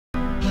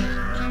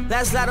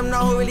Let's let them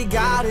know who really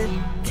got it.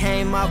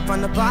 Came up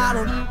from the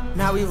bottom,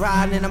 now we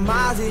riding in a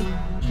Mozzie.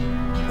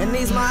 And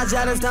these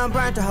Margellas done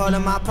burnt a hole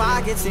in my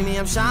pocket. See me,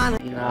 I'm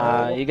shining.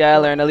 Nah, you gotta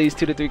learn at least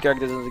 2 to 3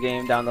 characters in this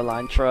game down the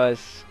line.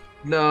 Trust.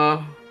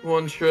 Nah,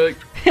 one trick.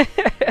 Why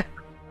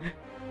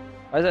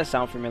does that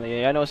sound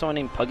familiar? I know someone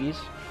named Pugsyxd.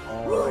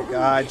 Oh my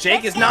god,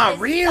 Jake is not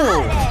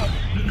real!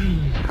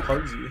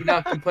 You're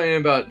not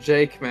complaining about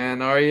Jake,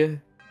 man, are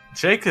you?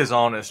 Jake is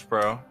honest,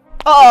 bro.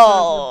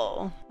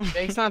 Oh!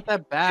 Jake's not that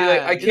See, bad.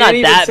 like, I He's can't not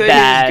even that say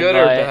bad, he's good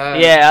or bad.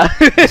 Yeah.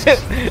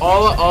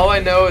 all I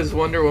know is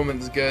Wonder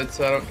Woman's good,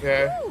 so I don't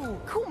care. Ooh,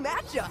 cool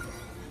matchup.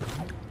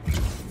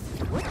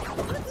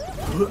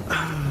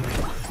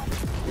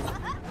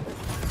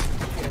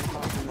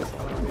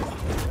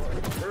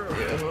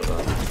 Yeah, hold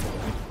on.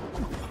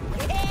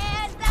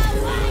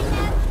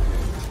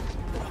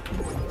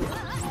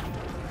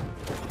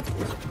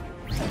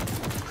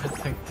 I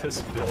think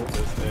this build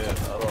is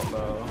it. I don't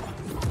know.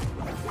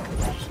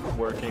 Just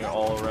working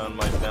all around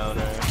my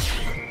downer.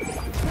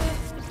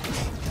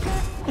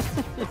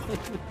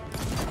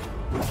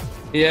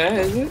 Yeah,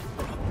 is it?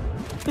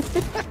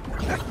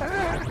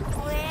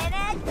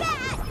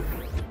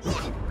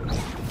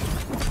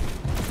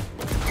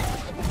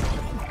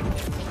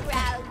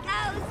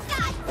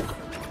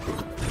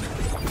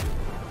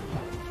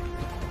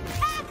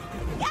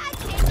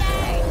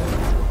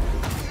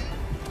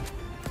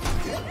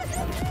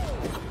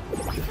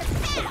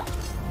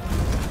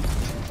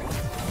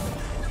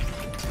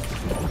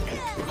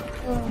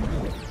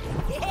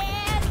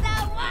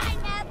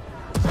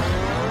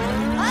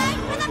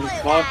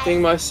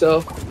 Offering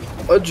myself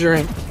a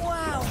drink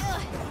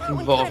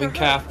involving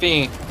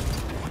caffeine.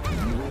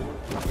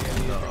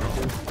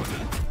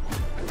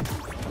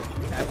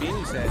 Caffeine,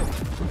 you said?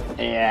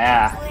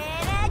 Yeah.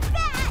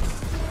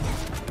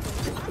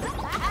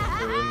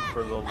 We're in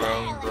for the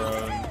long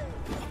run.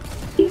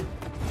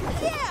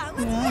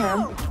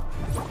 Yeah.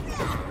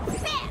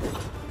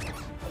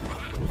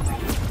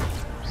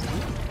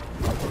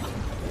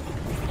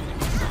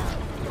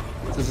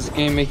 Does this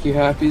game make you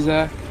happy,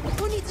 Zach?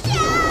 What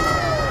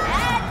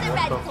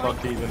the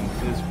fuck even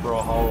is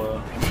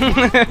Brawlhalla?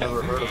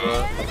 Never heard of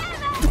that.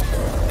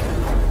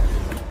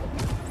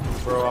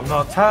 Bro, I'm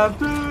not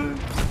tapped in.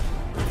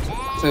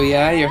 So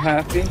yeah, you're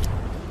happy?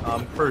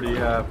 I'm pretty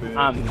happy.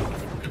 I'm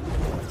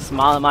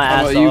smiling my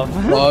How ass about you,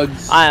 off.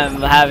 bugs? I am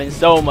having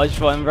so much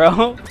fun,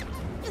 bro.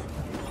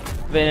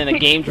 Been in a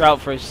game drought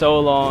for so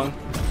long.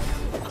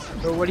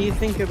 So what do you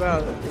think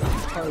about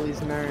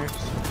Harley's nerfs?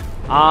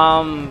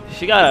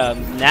 She got a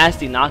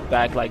nasty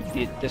knockback, like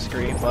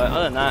discreet, but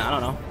other than that, I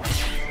don't know. I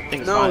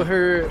think it's No, fine.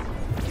 her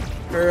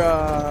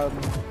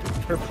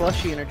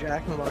plushie and her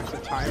Jack in the Box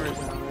are timers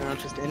now. They're not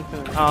just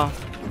infinite. Oh, I'm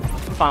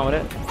fine with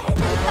it.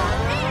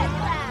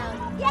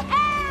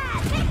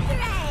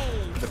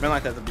 They've been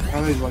like that.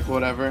 Harley's like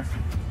whatever.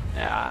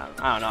 Yeah,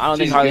 I don't know. I don't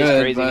think She's Harley's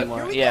good, crazy but-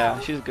 anymore. Yeah,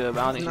 she's good,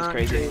 but I don't think she's Not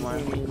crazy anymore.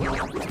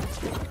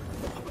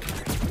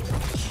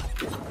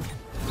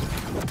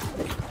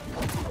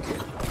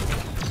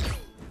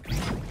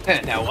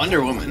 Now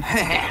Wonder Woman.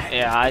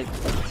 Yeah,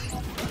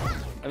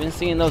 I've been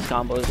seeing those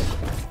combos.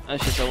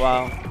 That's just a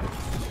while.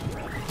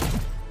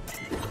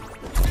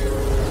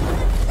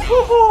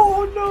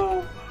 Oh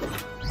no!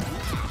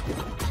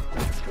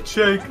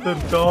 Jake the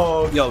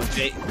dog. Yo,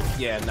 Jake.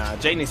 Yeah, nah.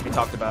 Jake needs to be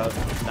talked about.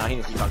 Nah, he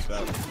needs to be talked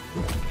about.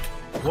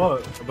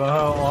 What? About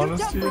how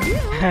honest he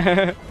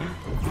is?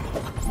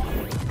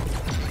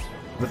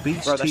 The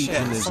beast Bro, that shit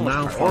teaching has is so much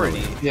now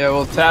priority. Yeah,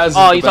 well, Taz is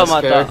Oh, the you talking best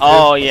about character,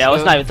 Oh yeah,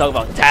 let's so- not even talk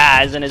about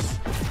Taz and his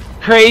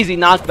crazy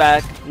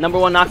knockback.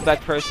 #1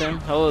 knockback person.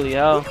 Holy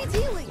hell.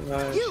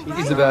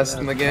 He's the best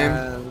in the game.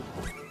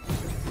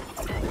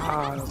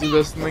 He's the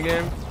best in the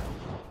game.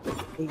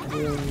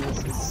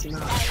 It's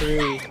not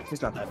true.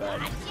 He's not that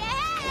bad.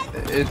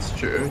 It's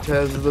true.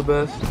 Taz is the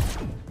best.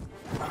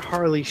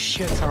 Harley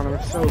shits on her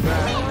so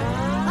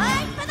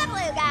bad.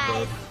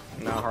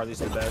 No, Harley's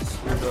the best.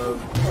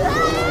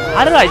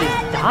 How did I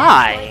just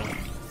die?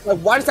 Like,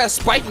 why does that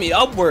spike me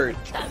upward?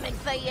 Coming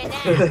for you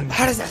now.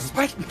 How does that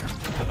spike me?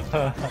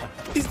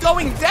 He's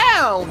going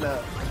down!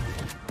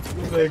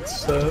 Makes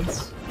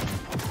sense.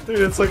 Dude,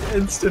 it's like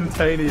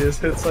instantaneous.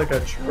 Hits like a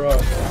truck.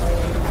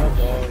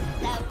 Come on.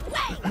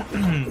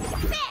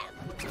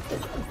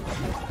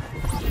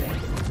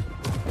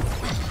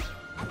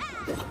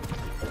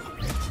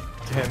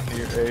 Damn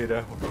near 8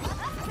 hours.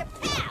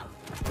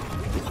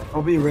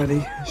 I'll be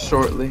ready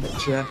shortly,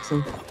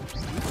 Jackson.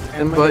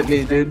 Invite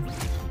me, dude.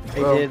 I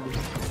Well, did.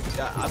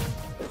 Yeah, I've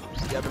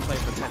been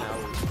playing for 10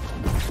 hours.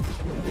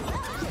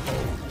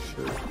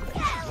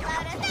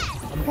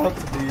 I'm about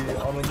to be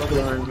on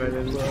another I'm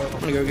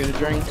gonna go get a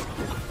drink.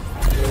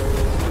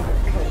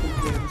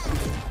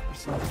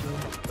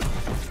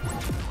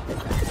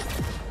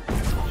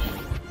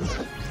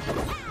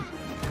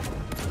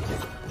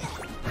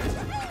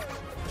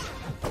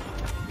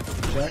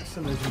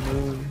 Jackson is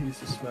new,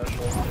 he's a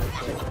special.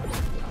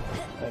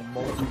 And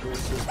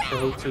Multiversus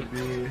Pro to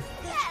be.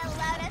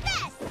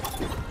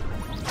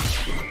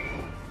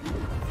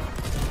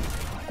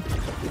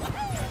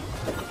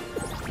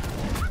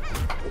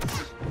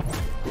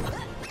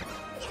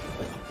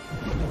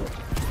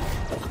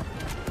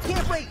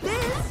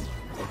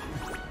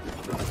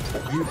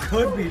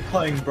 could be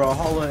playing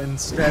Brawlhalla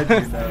instead,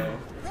 you know.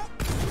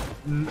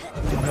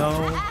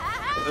 No.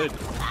 Good.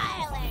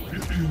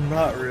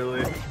 Not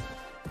really.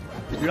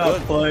 You're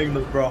not playing the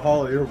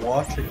Brawlhalla, you're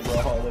watching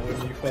Brawlhalla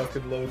when you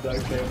fucking load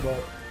that game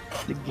up.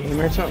 The game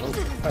or something?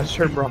 I just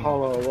heard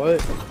Brawlhalla, what?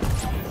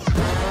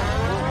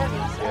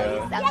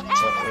 Yeah,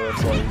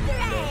 that's all you need to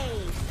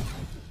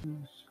know.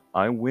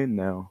 I win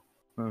now.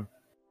 Huh.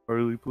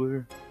 Harley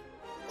player.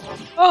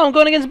 Oh, I'm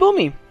going against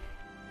Boomie.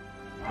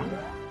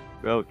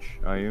 Ouch,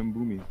 I am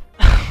Boomie.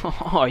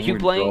 Oh, are you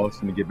playing?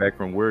 I'm to get back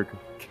from work.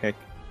 Okay.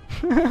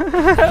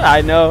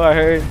 I know, I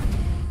heard.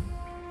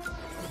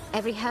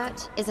 Every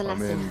hurt is a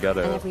lesson, Man, got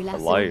and every a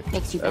lesson life.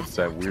 makes you That's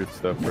better. that weird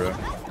stuff, bro.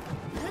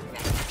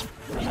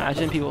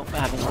 Imagine people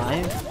having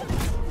lives.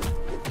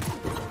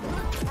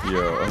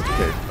 Yo,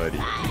 okay, buddy.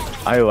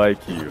 I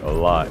like you a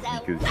lot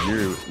because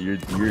you're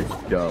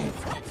dumb.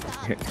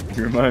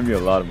 You remind me a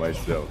lot of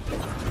myself.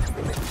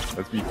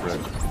 Let's be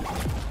friends.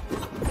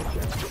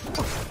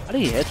 How do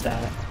you hit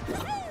that?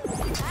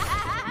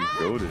 You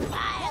goated.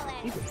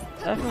 He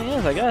definitely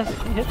is, I guess.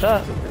 He hit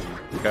that.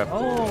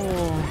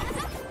 Oh.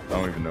 I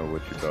don't even know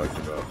what you're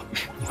talking about.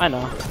 I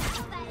know.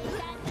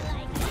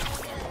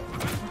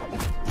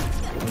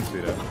 Don't say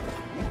that.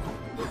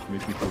 It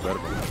makes me feel better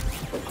about that.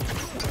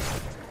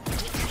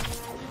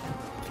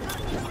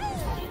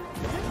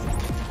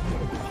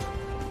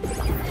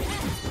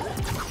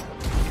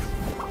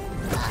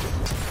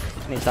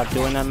 I need to stop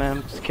doing that,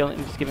 man. Just killing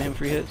him, just giving him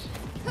free hits.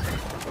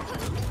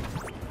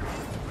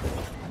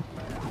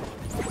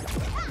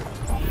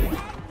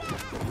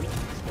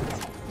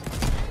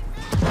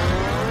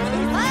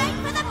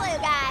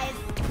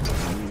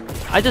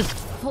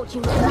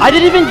 I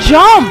didn't even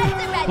jump!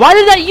 Why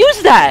did I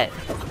use that?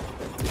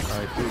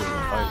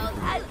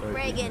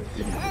 Friggin'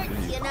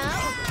 hurts, you know?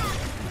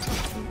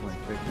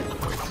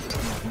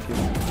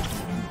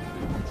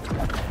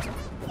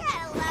 Get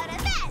a load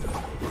of this!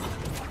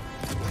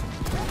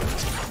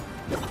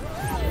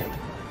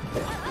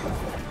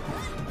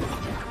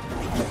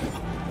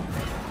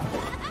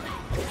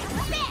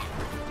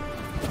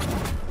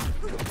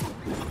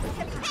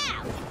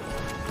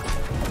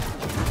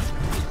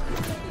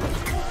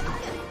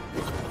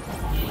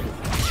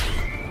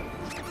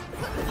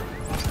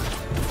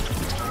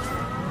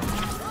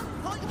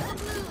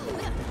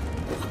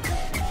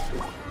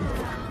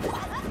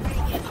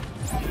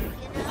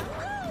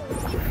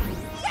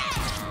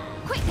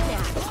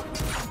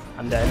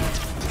 I'm dead.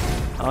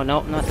 Oh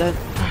no, not dead.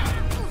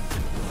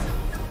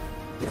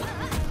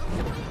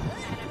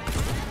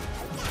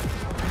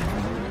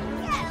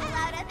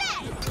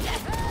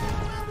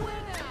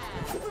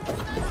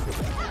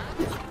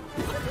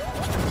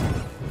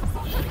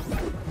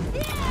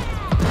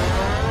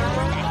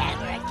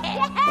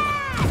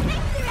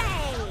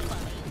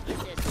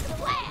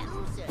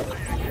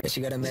 She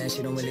got a man,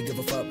 she don't really give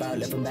a fuck about.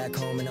 Left him back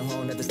home in a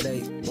whole nother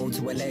state. Moved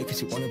to LA cause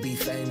she wanna be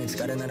famous.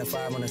 Got a 9 to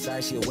 5 on the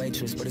side, she a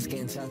waitress. But it's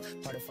getting tough,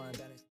 hard to find balance.